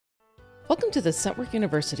Welcome to the Scentwork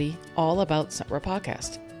University All About Scentwork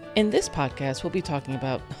podcast. In this podcast, we'll be talking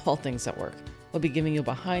about all things Scentwork. We'll be giving you a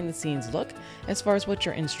behind-the-scenes look as far as what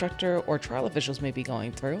your instructor or trial officials may be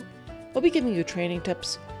going through. We'll be giving you training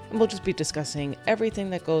tips, and we'll just be discussing everything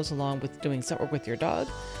that goes along with doing Scentwork with your dog,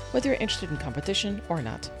 whether you're interested in competition or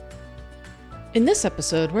not. In this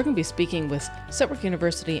episode, we're going to be speaking with Scentwork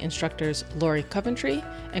University instructors Lori Coventry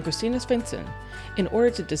and Christina Svensson in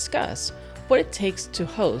order to discuss what it takes to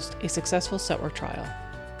host a successful Scentwork trial.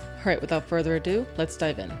 All right, without further ado, let's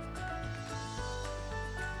dive in.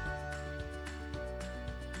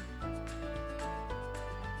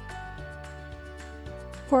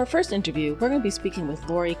 For our first interview, we're going to be speaking with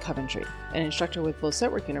Lori Coventry, an instructor with both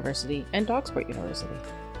Scentwork University and Dogsport University.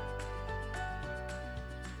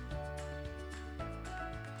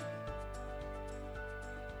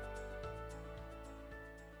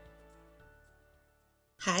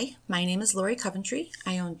 Hi, my name is Lori Coventry.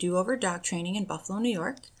 I own Do Over Dog Training in Buffalo, New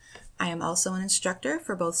York. I am also an instructor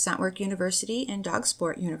for both Scentwork University and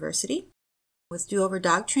Dogsport University. With Do Over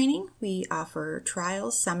Dog Training, we offer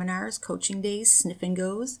trials, seminars, coaching days, sniff and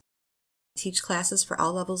goes, teach classes for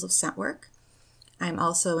all levels of scent work. I'm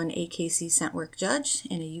also an AKC scent work judge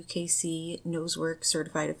and a UKC Nosework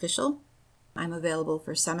certified official. I'm available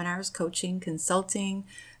for seminars, coaching, consulting,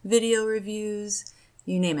 video reviews,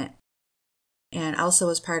 you name it. And also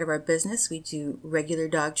as part of our business, we do regular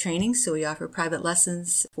dog training. So we offer private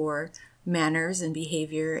lessons for manners and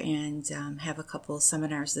behavior and have a couple of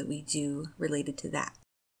seminars that we do related to that.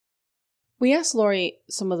 We asked Lori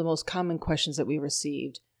some of the most common questions that we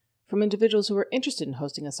received from individuals who were interested in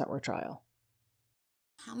hosting a Scentwork trial.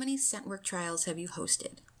 How many Scentwork trials have you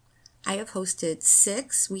hosted? I have hosted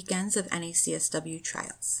 6 weekends of NACSW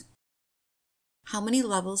trials. How many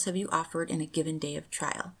levels have you offered in a given day of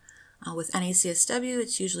trial? With NACSW,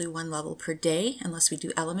 it's usually 1 level per day, unless we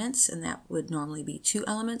do elements, and that would normally be 2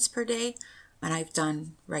 elements per day, and I've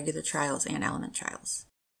done regular trials and element trials.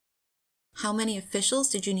 How many officials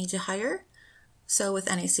did you need to hire? So with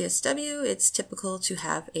NACSW, it's typical to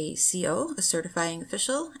have a CO, a certifying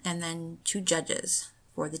official, and then 2 judges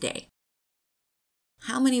for the day.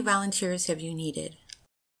 How many volunteers have you needed?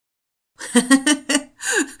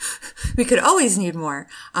 We could always need more,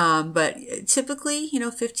 but typically,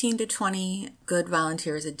 15 to 20 good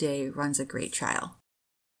volunteers a day runs a great trial.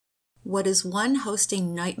 What is one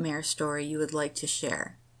hosting nightmare story you would like to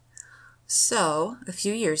share? So, a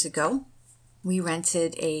few years ago, we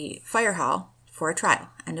rented a fire hall for a trial,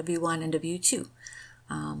 NW1, NW2.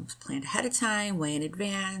 Planned ahead of time, way in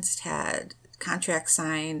advance, had contracts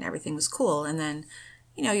signed, everything was cool. And then,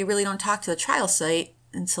 you really don't talk to the trial site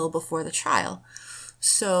until before the trial.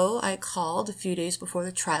 So I called a few days before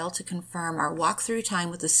the trial to confirm our walkthrough time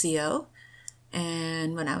with the CO.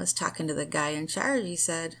 And when I was talking to the guy in charge, he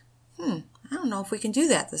said, I don't know if we can do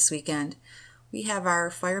that this weekend. We have our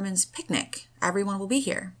fireman's picnic. Everyone will be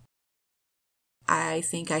here. I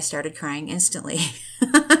think I started crying instantly.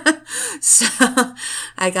 So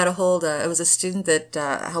I got a hold of, it was a student that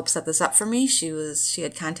helped set this up for me. She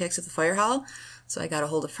had contacts at the fire hall. So I got a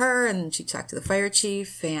hold of her and she talked to the fire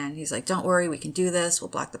chief and he's like, don't worry, we can do this. We'll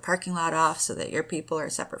block the parking lot off so that your people are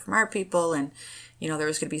separate from our people. And, there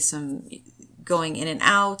was going to be some going in and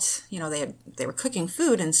out. They were cooking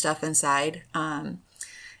food and stuff inside.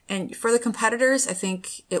 And for the competitors, I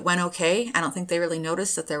think it went okay. I don't think they really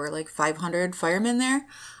noticed that there were like 500 firemen there.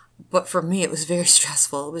 But for me, it was very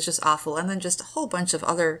stressful. It was just awful. And then just a whole bunch of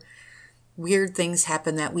other weird things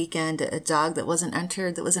happened that weekend. A dog that wasn't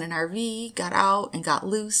entered, that was in an RV, got out and got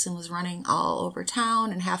loose and was running all over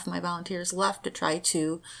town. And half of my volunteers left to try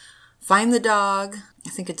to find the dog.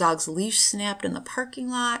 I think a dog's leash snapped in the parking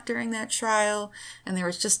lot during that trial. And there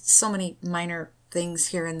was just so many minor things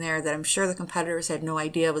here and there that I'm sure the competitors had no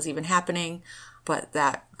idea was even happening. But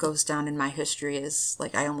that goes down in my history as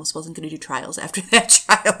like I almost wasn't going to do trials after that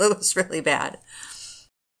trial. It was really bad.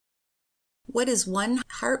 What is one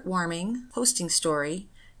heartwarming hosting story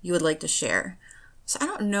you would like to share? So I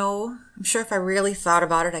don't know. I'm sure if I really thought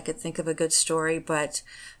about it, I could think of a good story, but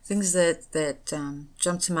things that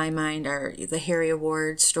jump to my mind are the Harry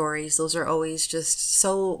Award stories. Those are always just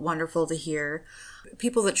so wonderful to hear.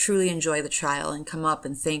 People that truly enjoy the trial and come up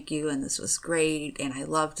and thank you, and this was great, and I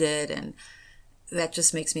loved it, and that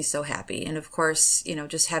just makes me so happy. And of course,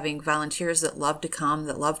 just having volunteers that love to come,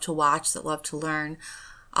 that love to watch, that love to learn.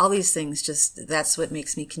 All these things, that's what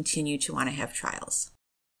makes me continue to want to have trials.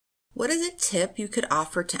 What is a tip you could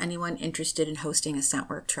offer to anyone interested in hosting a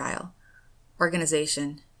Scentwork trial?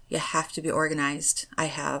 Organization. You have to be organized. I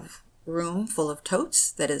have room full of totes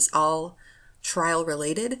that is all trial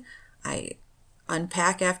related. I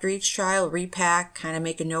unpack after each trial, repack, kind of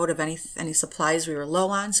make a note of any supplies we were low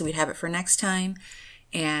on so we'd have it for next time.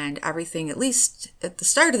 And everything, at least at the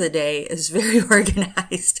start of the day, is very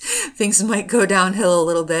organized. Things might go downhill a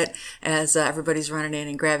little bit as everybody's running in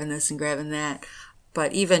and grabbing this and grabbing that.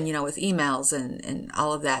 But even, with emails and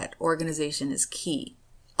all of that, organization is key.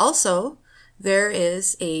 Also, there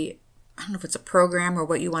is I don't know if it's a program or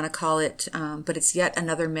what you want to call it, but it's yet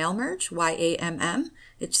another mail merge, YAMM.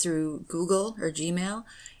 It's through Google or Gmail.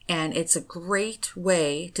 And it's a great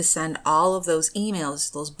way to send all of those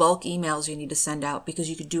emails, those bulk emails you need to send out, because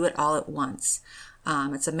you could do it all at once.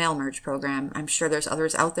 It's a mail merge program. I'm sure there's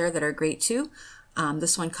others out there that are great too.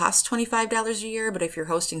 This one costs $25 a year, but if you're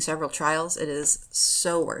hosting several trials, it is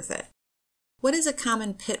so worth it. What is a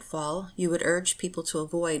common pitfall you would urge people to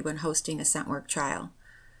avoid when hosting a scent-work trial?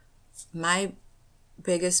 My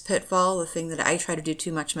biggest pitfall, the thing that I try to do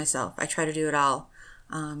too much myself, I try to do it all.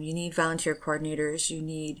 You need volunteer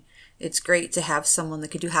coordinators. It's great to have someone that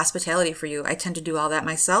could do hospitality for you. I tend to do all that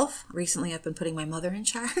myself. Recently, I've been putting my mother in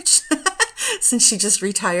charge since she just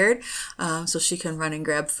retired, so she can run and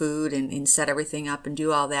grab food and set everything up and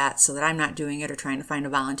do all that so that I'm not doing it or trying to find a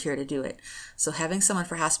volunteer to do it. So having someone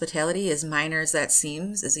for hospitality, as minor as that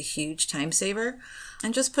seems, is a huge time saver.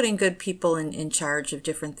 And just putting good people in charge of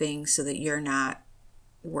different things so that you're not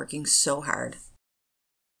working so hard.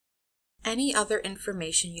 Any other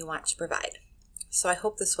information you want to provide? So I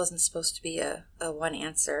hope this wasn't supposed to be a one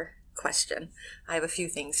answer question. I have a few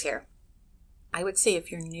things here. I would say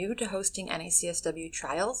if you're new to hosting NACSW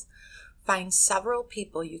trials, find several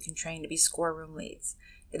people you can train to be score room leads.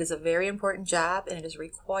 It is a very important job, and it is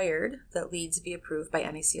required that leads be approved by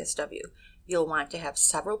NACSW. You'll want to have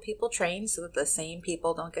several people trained so that the same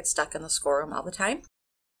people don't get stuck in the score room all the time,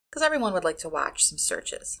 because everyone would like to watch some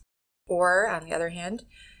searches. Or, on the other hand,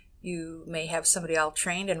 you may have somebody all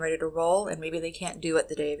trained and ready to roll, and maybe they can't do it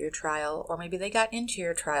the day of your trial, or maybe they got into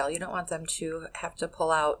your trial. You don't want them to have to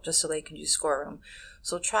pull out just so they can do score room.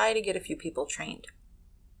 So try to get a few people trained.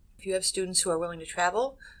 If you have students who are willing to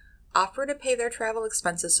travel, offer to pay their travel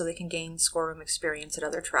expenses so they can gain score room experience at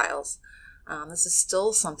other trials. This is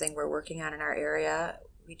still something we're working on in our area.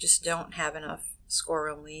 We just don't have enough score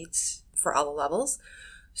room leads for all the levels.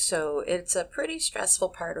 So it's a pretty stressful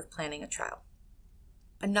part of planning a trial.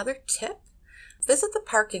 Another tip, visit the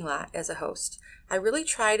parking lot as a host. I really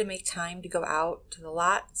try to make time to go out to the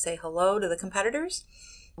lot, say hello to the competitors.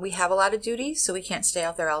 We have a lot of duties, so we can't stay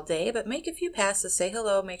out there all day, but make a few passes, say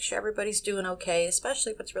hello, make sure everybody's doing okay,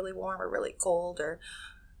 especially if it's really warm or really cold or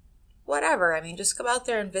whatever. I mean, just go out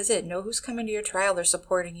there and visit. Know who's coming to your trial. They're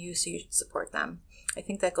supporting you, so you should support them. I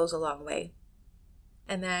think that goes a long way.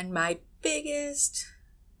 And then my biggest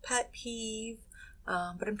pet peeve,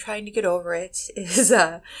 but I'm trying to get over it, is,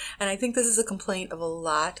 and I think this is a complaint of a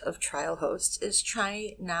lot of trial hosts, is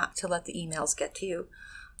try not to let the emails get to you.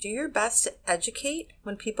 Do your best to educate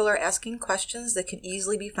when people are asking questions that can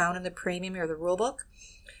easily be found in the premium or the rulebook.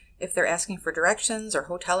 If they're asking for directions or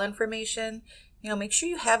hotel information, make sure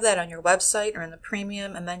you have that on your website or in the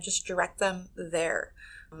premium, and then just direct them there.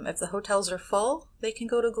 If the hotels are full, they can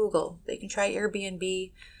go to Google. They can try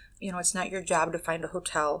Airbnb. It's not your job to find a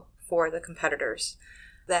hotel for the competitors.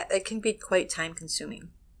 That it can be quite time consuming.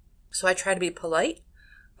 So I try to be polite,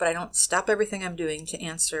 but I don't stop everything I'm doing to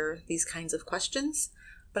answer these kinds of questions.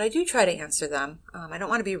 But I do try to answer them. I don't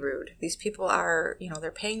want to be rude. These people are,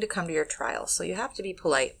 they're paying to come to your trial, so you have to be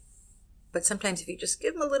polite. But sometimes if you just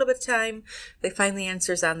give them a little bit of time, they find the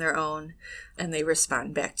answers on their own, and they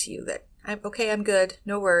respond back to you that, I'm good,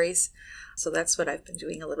 no worries. So that's what I've been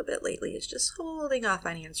doing a little bit lately, is just holding off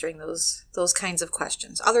on answering those kinds of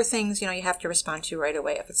questions. Other things, you have to respond to right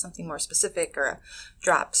away. If it's something more specific or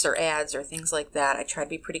drops or ads or things like that, I try to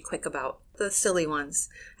be pretty quick about. The silly ones,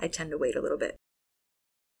 I tend to wait a little bit.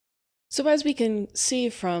 So as we can see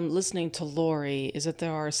from listening to Lori, is that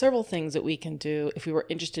there are several things that we can do if we were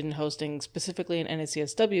interested in hosting specifically an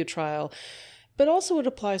NACSW trial, but also it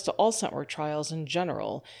applies to all scent work trials in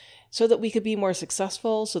general, so that we could be more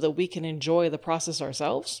successful, so that we can enjoy the process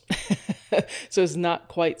ourselves. So it's not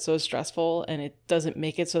quite so stressful, and it doesn't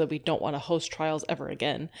make it so that we don't want to host trials ever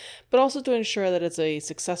again, but also to ensure that it's a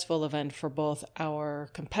successful event for both our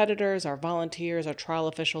competitors, our volunteers, our trial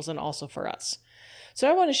officials, and also for us. So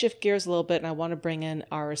I want to shift gears a little bit, and I want to bring in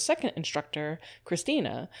our second instructor,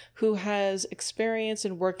 Christina, who has experience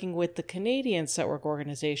in working with the Canadian Scent Work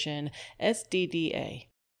organization, SDDA.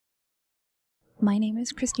 My name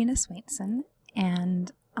is Christina Swainson,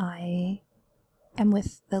 and I am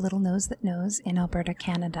with the Little Nose That Knows in Alberta,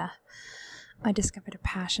 Canada. I discovered a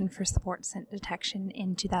passion for sport scent detection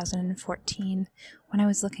in 2014 when I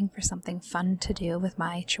was looking for something fun to do with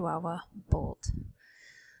my Chihuahua, Bolt.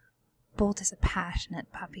 Bolt is a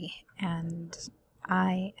passionate puppy, and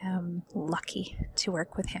I am lucky to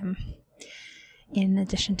work with him. In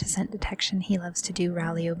addition to scent detection, he loves to do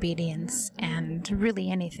rally obedience and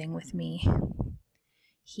really anything with me.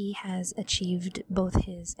 He has achieved both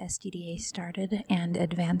his SDDA started and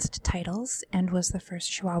advanced titles and was the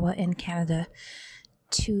first Chihuahua in Canada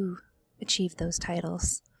to achieve those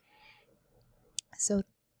titles. So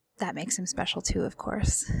that makes him special too, of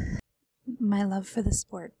course. My love for the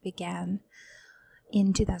sport began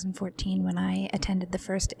in 2014 when I attended the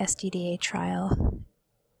first SDDA trial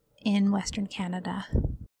in Western Canada,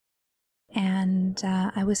 and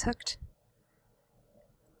I was hooked.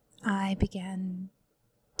 I began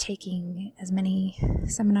taking as many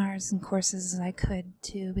seminars and courses as I could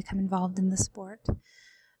to become involved in the sport.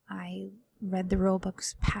 I read the rule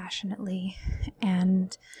books passionately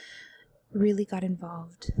and really got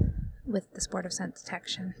involved with the sport of scent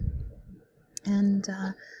detection. And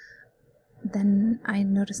then I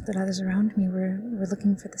noticed that others around me were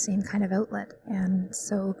looking for the same kind of outlet, and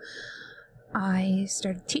so I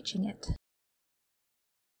started teaching it.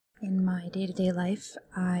 In my day-to-day life,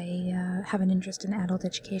 I have an interest in adult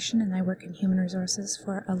education, and I work in human resources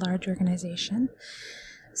for a large organization.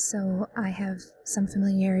 So I have some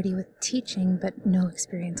familiarity with teaching, but no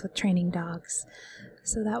experience with training dogs.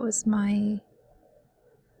 So that was my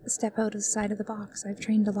step out of the side of the box. I've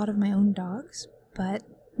trained a lot of my own dogs, but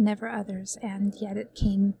never others, and yet it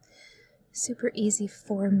came super easy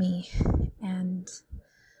for me, and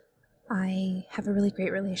I have a really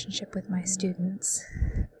great relationship with my students.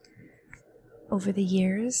 Over the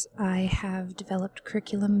years, I have developed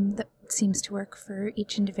curriculum that seems to work for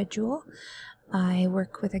each individual. I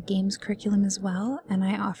work with a games curriculum as well, and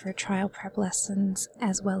I offer trial prep lessons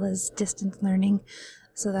as well as distance learning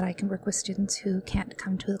so that I can work with students who can't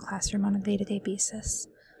come to the classroom on a day-to-day basis.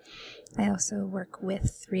 I also work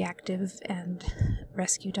with reactive and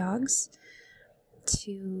rescue dogs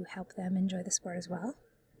to help them enjoy the sport as well.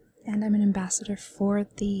 And I'm an ambassador for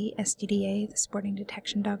the SDDA, the Sporting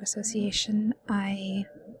Detection Dog Association. I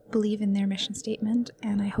believe in their mission statement,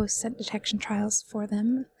 and I host scent detection trials for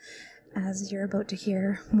them, as you're about to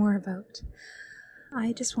hear more about.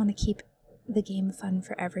 I just want to keep the game fun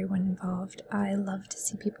for everyone involved. I love to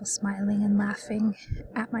see people smiling and laughing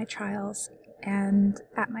at my trials and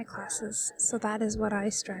at my classes, so that is what I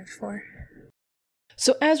strive for.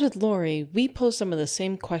 So as with Lori, we posed some of the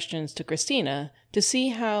same questions to Christina to see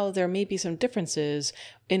how there may be some differences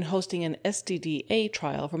in hosting an SDDA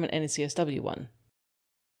trial from an NACSW one.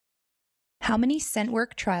 How many scent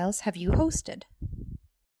work trials have you hosted?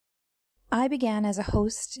 I began as a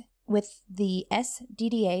host with the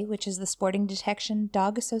SDDA, which is the Sporting Detection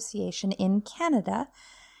Dog Association in Canada,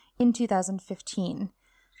 in 2015,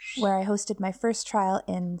 where I hosted my first trial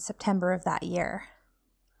in September of that year.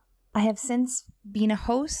 I have since been a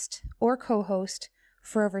host or co-host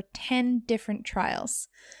for over 10 different trials,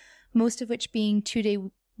 most of which being 2-day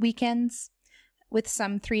weekends with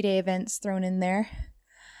some 3-day events thrown in there,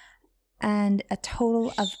 and a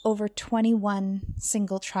total of over 21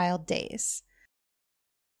 single trial days.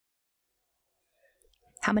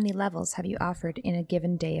 How many levels have you offered in a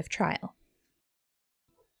given day of trial?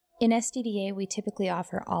 In SDDA, we typically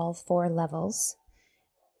offer all 4 levels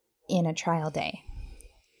in a trial day.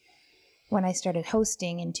 When I started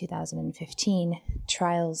hosting in 2015,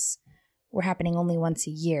 trials were happening only once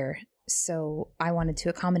a year, so I wanted to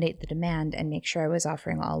accommodate the demand and make sure I was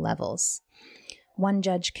offering all levels. One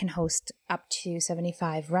judge can host up to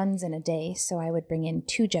 75 runs in a day, so I would bring in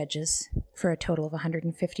 2 judges for a total of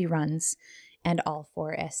 150 runs and all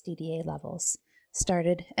 4 SDDA levels: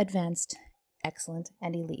 started, advanced, excellent,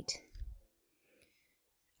 and elite.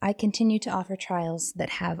 I continue to offer trials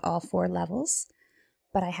that have all 4 levels,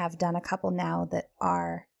 but I have done a couple now that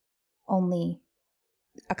are only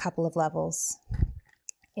a couple of levels.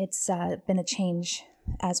 It's been a change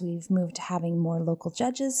as we've moved to having more local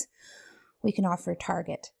judges. We can offer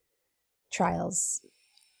target trials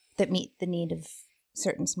that meet the need of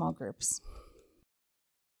certain small groups.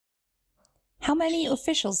 How many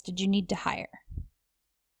officials did you need to hire?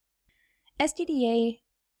 SDDA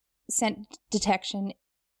scent detection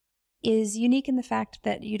is unique in the fact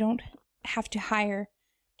that you don't have to hire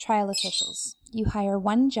trial officials. You hire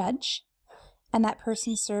one judge, and that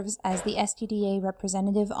person serves as the SDDA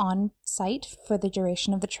representative on site for the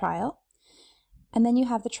duration of the trial. And then you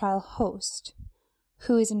have the trial host,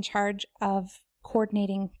 who is in charge of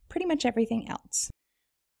coordinating pretty much everything else.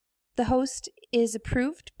 The host is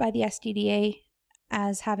approved by the SDDA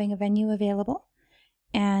as having a venue available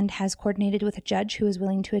and has coordinated with a judge who is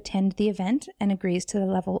willing to attend the event and agrees to the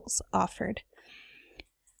levels offered.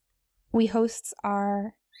 We hosts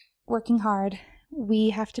are working hard. We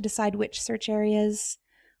have to decide which search areas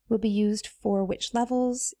will be used for which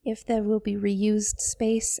levels, if there will be reused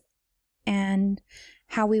space, and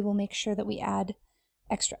how we will make sure that we add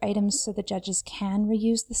extra items so the judges can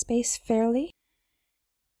reuse the space fairly.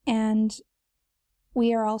 And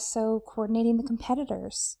we are also coordinating the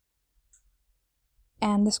competitors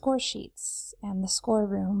and the score sheets and the score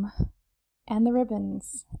room and the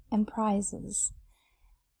ribbons and prizes,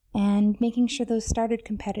 and making sure those started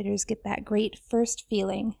competitors get that great first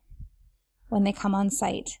feeling when they come on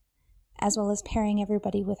site, as well as pairing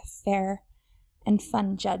everybody with a fair and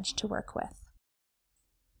fun judge to work with.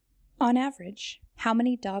 On average, how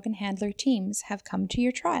many dog and handler teams have come to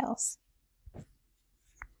your trials?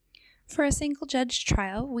 For a single judge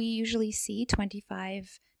trial, we usually see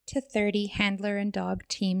 25 to 30 handler and dog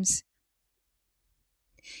teams.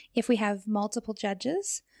 If we have multiple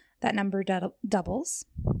judges, that number doubles.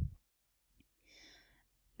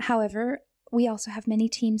 However, we also have many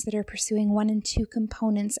teams that are pursuing 1 and 2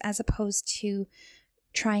 components as opposed to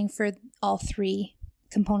trying for all 3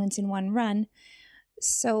 components in one run.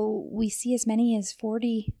 So we see as many as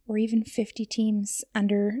 40 or even 50 teams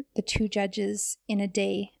under the 2 judges in a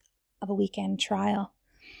day of a weekend trial.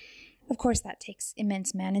 Of course, that takes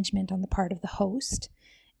immense management on the part of the host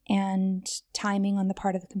and timing on the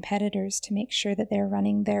part of the competitors to make sure that they're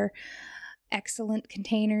running their excellent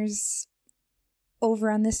containers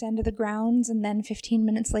over on this end of the grounds, and then 15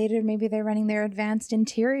 minutes later, maybe they're running their advanced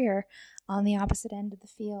interior on the opposite end of the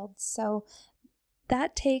field. So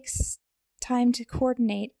that takes time to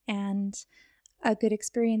coordinate, and a good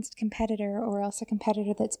experienced competitor, or else a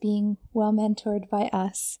competitor that's being well mentored by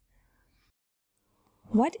us.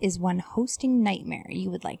 What is one hosting nightmare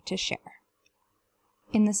you would like to share?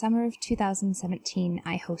 In the summer of 2017,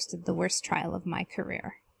 I hosted the worst trial of my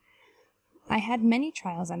career. I had many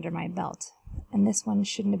trials under my belt, and this one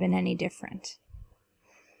shouldn't have been any different.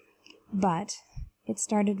 But it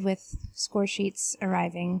started with score sheets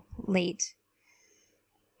arriving late,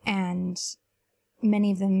 and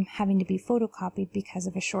many of them having to be photocopied because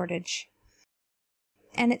of a shortage.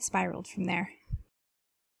 And it spiraled from there.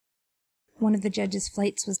 One of the judges'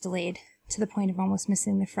 flights was delayed to the point of almost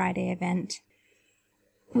missing the Friday event.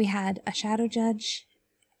 We had a shadow judge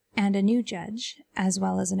and a new judge, as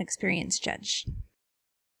well as an experienced judge.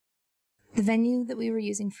 The venue that we were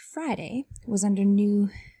using for Friday was under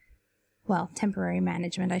temporary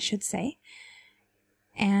management, I should say,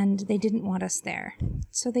 and they didn't want us there.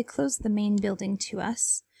 So they closed the main building to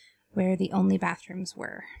us, where the only bathrooms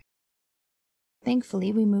were.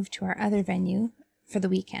 Thankfully, we moved to our other venue for the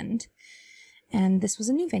weekend, and this was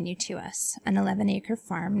a new venue to us, an 11-acre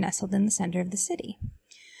farm nestled in the center of the city.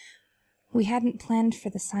 We hadn't planned for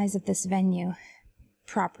the size of this venue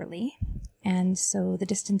properly, and so the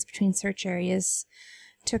distance between search areas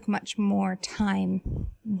took much more time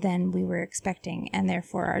than we were expecting, and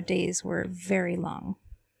therefore our days were very long.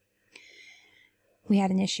 We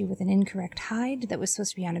had an issue with an incorrect hide that was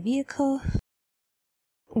supposed to be on a vehicle.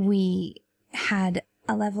 We had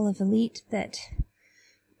a level of elite that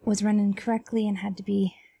was run incorrectly and had to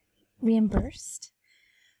be reimbursed.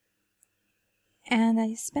 And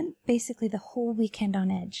I spent basically the whole weekend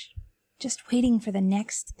on edge, just waiting for the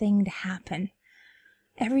next thing to happen.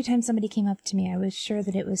 Every time somebody came up to me, I was sure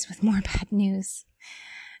that it was with more bad news,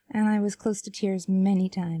 and I was close to tears many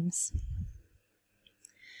times.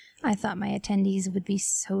 I thought my attendees would be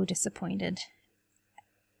so disappointed,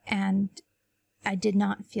 and I did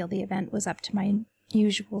not feel the event was up to my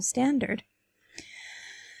usual standard.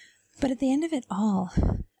 But at the end of it all,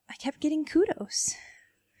 I kept getting kudos.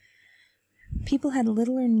 People had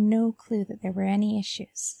little or no clue that there were any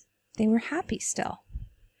issues. They were happy still.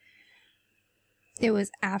 It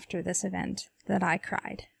was after this event that I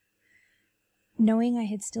cried, knowing I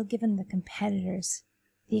had still given the competitors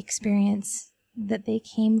the experience that they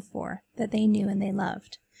came for, that they knew and they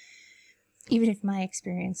loved, even if my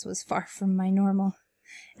experience was far from my normal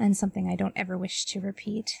and something I don't ever wish to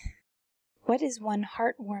repeat. What is one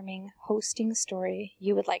heartwarming hosting story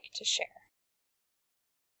you would like to share?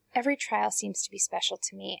 Every trial seems to be special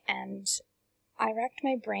to me, and I racked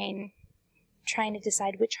my brain trying to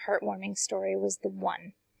decide which heartwarming story was the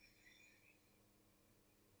one.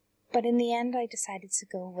 But in the end, I decided to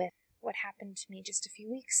go with what happened to me just a few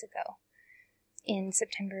weeks ago, in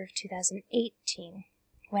September of 2018,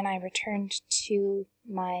 when I returned to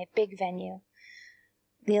my big venue,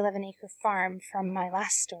 the 11-acre farm from my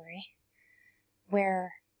last story,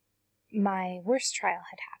 where my worst trial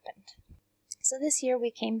had happened. So this year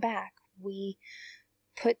we came back. We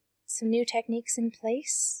put some new techniques in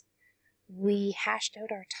place. We hashed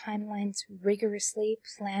out our timelines rigorously,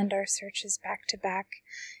 planned our searches back to back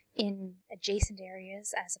in adjacent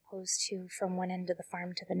areas as opposed to from one end of the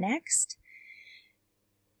farm to the next.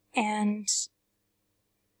 And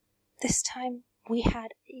this time we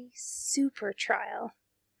had a super trial.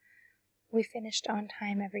 We finished on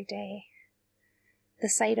time every day. The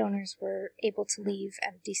site owners were able to leave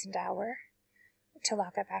at a decent hour to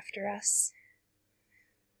lock up after us.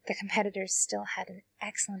 The competitors still had an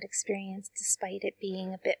excellent experience despite it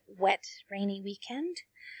being a bit wet, rainy weekend.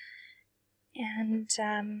 And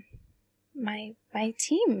my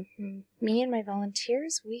team, me and my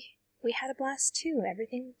volunteers, we had a blast too.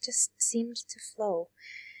 Everything just seemed to flow.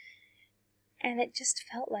 And it just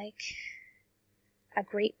felt like a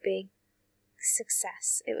great big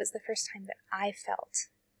success. It was the first time that I felt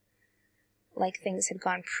like things had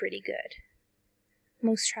gone pretty good.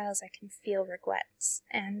 Most trials I can feel regrets,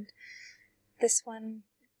 and this one,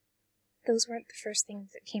 those weren't the first things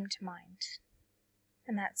that came to mind.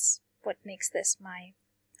 And that's what makes this my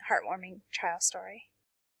heartwarming trial story.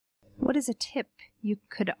 What is a tip you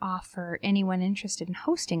could offer anyone interested in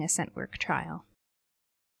hosting a scent work trial?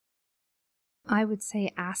 I would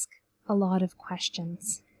say ask a lot of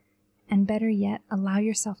questions, and better yet, allow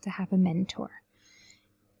yourself to have a mentor.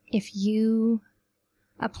 If you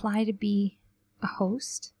apply to be a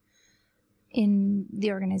host in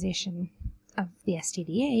the organization of the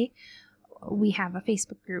STDA, we have a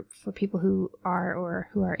Facebook group for people who are or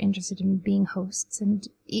who are interested in being hosts, and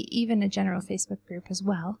even a general Facebook group as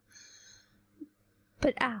well.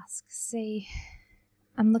 But ask, say,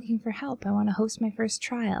 I'm looking for help. I want to host my first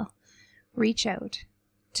trial. Reach out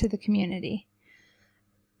to the community,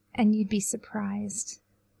 and you'd be surprised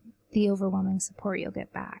the overwhelming support you'll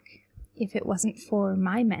get back. If it wasn't for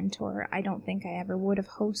my mentor, I don't think I ever would have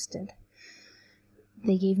hosted.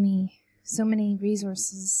 They gave me so many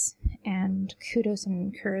resources and kudos and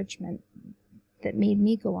encouragement that made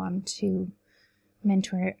me go on to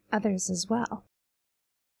mentor others as well.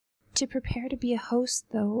 To prepare to be a host,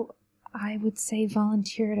 though, I would say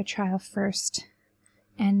volunteer at a trial first.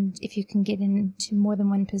 And if you can get into more than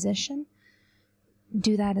one position,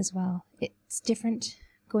 do that as well. It's different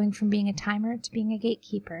going from being a timer to being a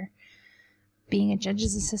gatekeeper, being a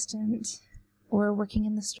judge's assistant, or working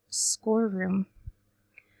in the score room.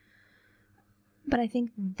 But I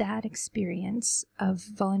think that experience of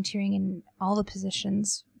volunteering in all the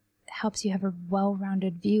positions helps you have a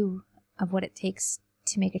well-rounded view of what it takes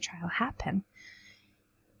to make a trial happen.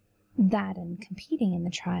 That and competing in the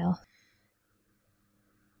trial.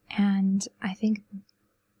 And I think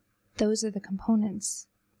those are the components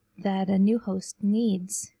that a new host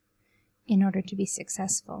needs in order to be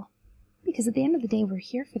successful. Because at the end of the day, we're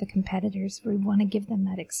here for the competitors. We want to give them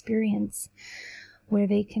that experience where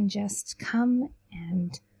they can just come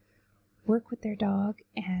and work with their dog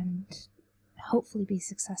and hopefully be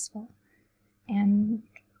successful. And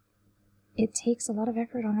it takes a lot of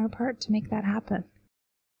effort on our part to make that happen.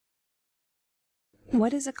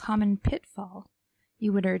 What is a common pitfall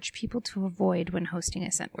you would urge people to avoid when hosting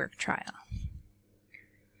a scent work trial?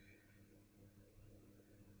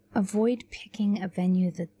 Avoid picking a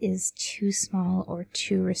venue that is too small or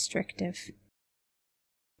too restrictive.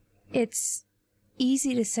 It's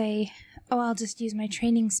easy to say, oh, I'll just use my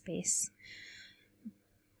training space.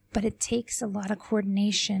 But it takes a lot of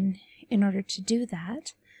coordination in order to do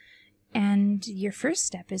that. And your first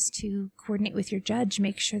step is to coordinate with your judge,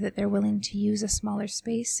 make sure that they're willing to use a smaller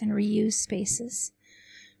space and reuse spaces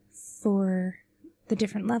for the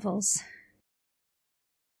different levels.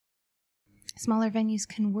 Smaller venues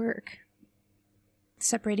can work.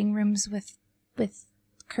 Separating rooms with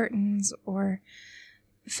curtains or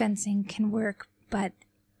fencing can work, but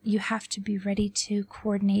you have to be ready to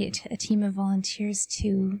coordinate a team of volunteers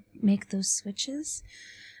to make those switches,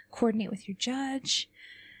 coordinate with your judge,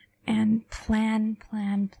 and plan.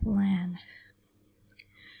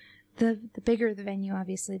 The bigger the venue,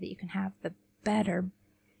 obviously, that you can have, the better.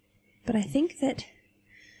 But I think that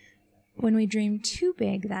when we dream too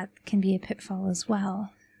big, that can be a pitfall as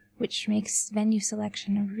well, which makes venue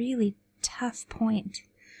selection a really tough point.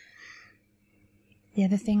 The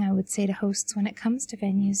other thing I would say to hosts when it comes to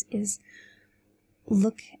venues is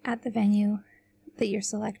look at the venue that you're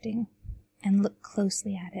selecting and look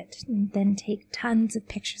closely at it, and then take tons of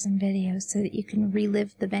pictures and videos so that you can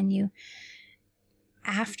relive the venue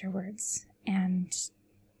afterwards and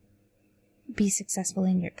be successful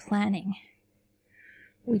in your planning.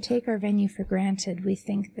 We take our venue for granted. We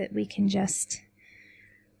think that we can just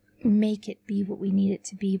make it be what we need it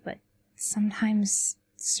to be, but sometimes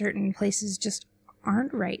certain places just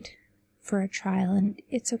aren't right for a trial, and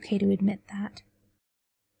it's okay to admit that.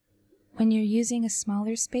 When you're using a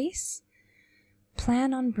smaller space,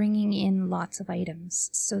 plan on bringing in lots of items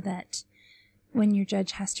so that when your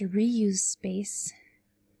judge has to reuse space,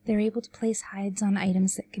 they're able to place hides on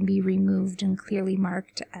items that can be removed and clearly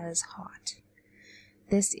marked as hot.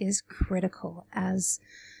 This is critical, as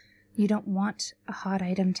you don't want a hot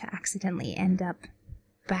item to accidentally end up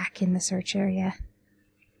back in the search area.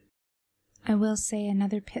 I will say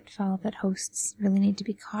another pitfall that hosts really need to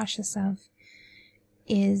be cautious of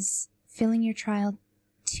is filling your trial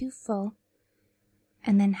too full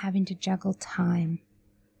and then having to juggle time.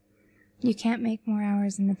 You can't make more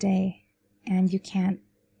hours in the day, and you can't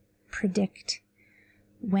predict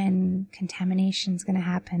when contamination's going to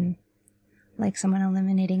happen, like someone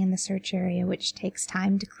eliminating in the search area, which takes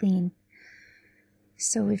time to clean.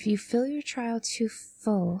 So if you fill your trial too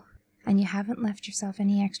full and you haven't left yourself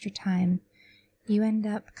any extra time, you end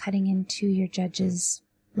up cutting into your judge's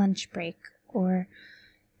lunch break or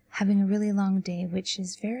having a really long day, which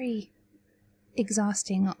is very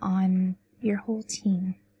exhausting on your whole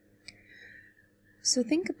team. So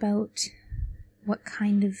think about what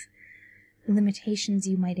kind of limitations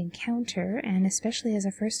you might encounter, and especially as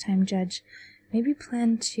a first-time judge, maybe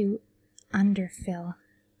plan to underfill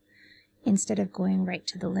instead of going right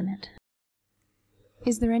to the limit.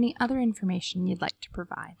 Is there any other information you'd like to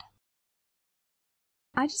provide?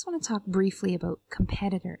 I just want to talk briefly about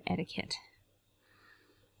competitor etiquette.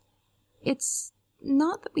 It's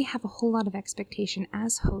not that we have a whole lot of expectation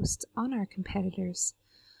as hosts on our competitors,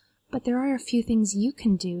 but there are a few things you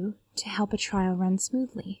can do to help a trial run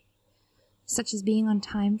smoothly, such as being on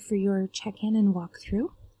time for your check-in and walkthrough,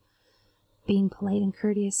 being polite and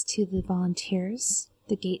courteous to the volunteers,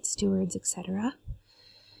 the gate stewards, etc.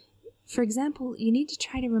 For example, you need to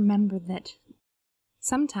try to remember that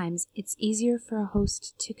sometimes it's easier for a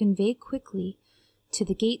host to convey quickly to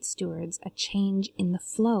the gate stewards a change in the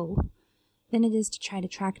flow than it is to try to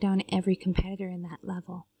track down every competitor in that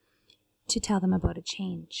level to tell them about a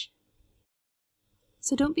change.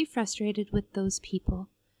 So don't be frustrated with those people,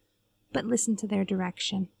 but listen to their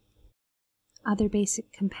direction. Other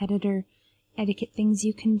basic competitor etiquette things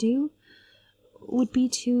you can do would be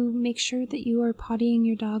to make sure that you are pottying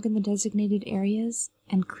your dog in the designated areas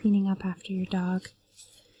and cleaning up after your dog.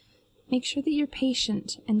 Make sure that you're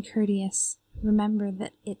patient and courteous. Remember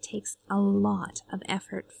that it takes a lot of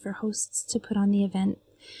effort for hosts to put on the event,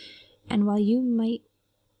 and while you might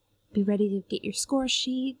be ready to get your score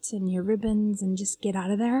sheet and your ribbons and just get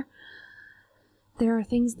out of there, there are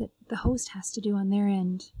things that the host has to do on their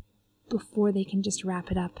end before they can just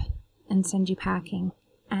wrap it up and send you packing,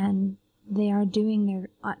 and they are doing their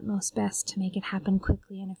utmost best to make it happen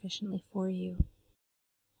quickly and efficiently for you.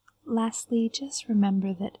 Lastly, just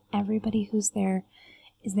remember that everybody who's there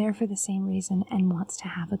is there for the same reason and wants to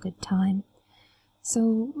have a good time.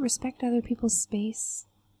 So respect other people's space,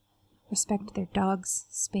 respect their dog's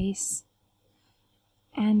space,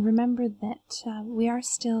 and remember that we are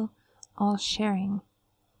still all sharing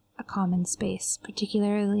a common space,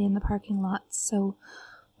 particularly in the parking lots. So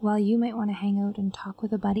while you might want to hang out and talk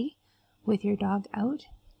with a buddy with your dog out,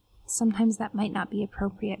 sometimes that might not be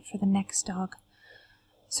appropriate for the next dog.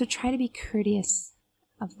 So try to be courteous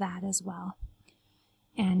of that as well,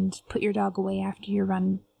 and put your dog away after your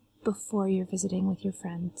run before you're visiting with your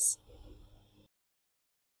friends.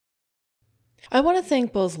 I want to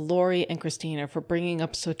thank both Lori and Christina for bringing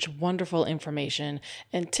up such wonderful information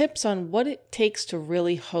and tips on what it takes to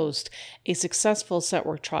really host a successful set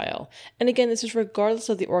work trial. And again, this is regardless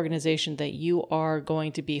of the organization that you are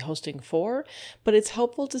going to be hosting for, but it's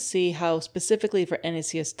helpful to see how specifically for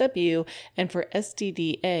NACSW and for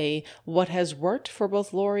SDDA, what has worked for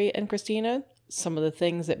both Lori and Christina, some of the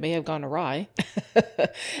things that may have gone awry,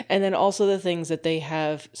 and then also the things that they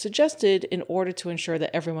have suggested in order to ensure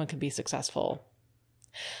that everyone can be successful.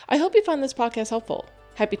 I hope you found this podcast helpful.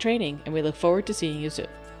 Happy training, and we look forward to seeing you soon.